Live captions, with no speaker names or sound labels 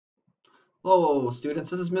Hello, students.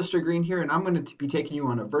 This is Mr. Green here, and I'm going to be taking you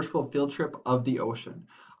on a virtual field trip of the ocean.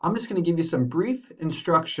 I'm just going to give you some brief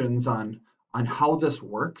instructions on how this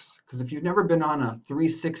works, because if you've never been on a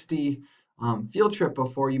 360 field trip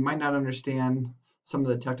before, you might not understand some of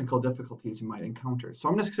the technical difficulties you might encounter. So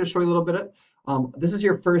I'm just going to show you a little bit. This is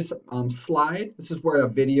your first slide. This is where a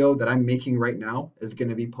video that I'm making right now is going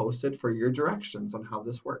to be posted for your directions on how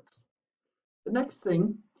this works. The next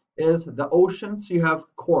thing is the ocean. So you have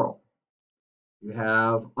coral. You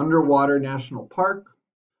have underwater national park.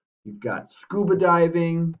 You've got scuba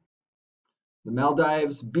diving, the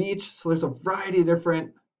Maldives beach. So there's a variety of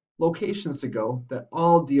different locations to go that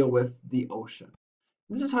all deal with the ocean.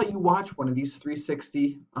 This is how you watch one of these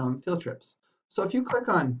 360 field trips. So if you click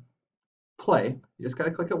on play, you just got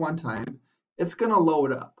to click it one time. It's going to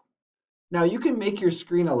load up. Now you can make your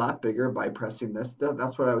screen a lot bigger by pressing this.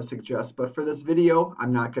 That's what I would suggest. But for this video,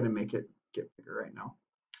 I'm not going to make it get bigger right now.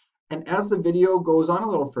 And as the video goes on a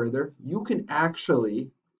little further, you can actually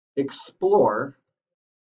explore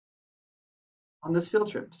on this field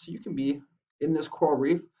trip. So you can be in this coral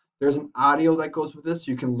reef. There's an audio that goes with this.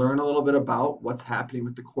 So you can learn a little bit about what's happening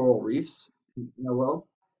with the coral reefs in the world.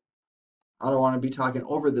 I don't want to be talking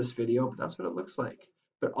over this video, but that's what it looks like.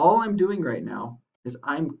 But all I'm doing right now is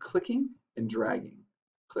I'm clicking and dragging.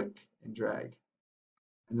 Click and drag.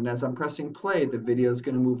 And then as I'm pressing play, the video is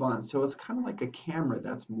going to move on. So it's kind of like a camera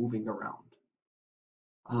that's moving around.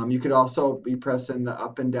 You could also be pressing the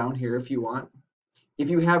up and down here if you want. If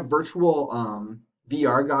you have virtual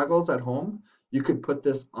VR goggles at home, you could put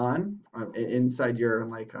this on inside your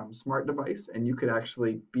smart device, and you could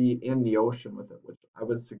actually be in the ocean with it, which I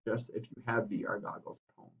would suggest if you have VR goggles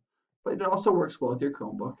at home. But it also works well with your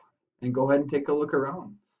Chromebook. And go ahead and take a look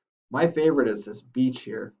around. My favorite is this beach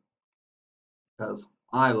here because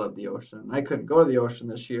I love the ocean. I couldn't go to the ocean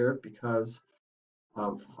this year because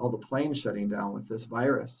of all the planes shutting down with this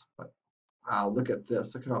virus. But wow, look at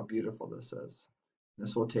this. Look at how beautiful this is.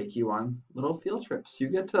 This will take you on little field trips. You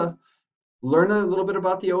get to learn a little bit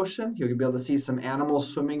about the ocean. You'll be able to see some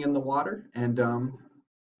animals swimming in the water and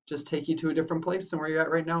just take you to a different place than where you're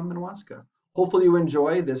at right now in Minnewaska. Hopefully you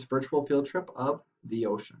enjoy this virtual field trip of the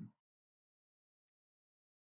ocean.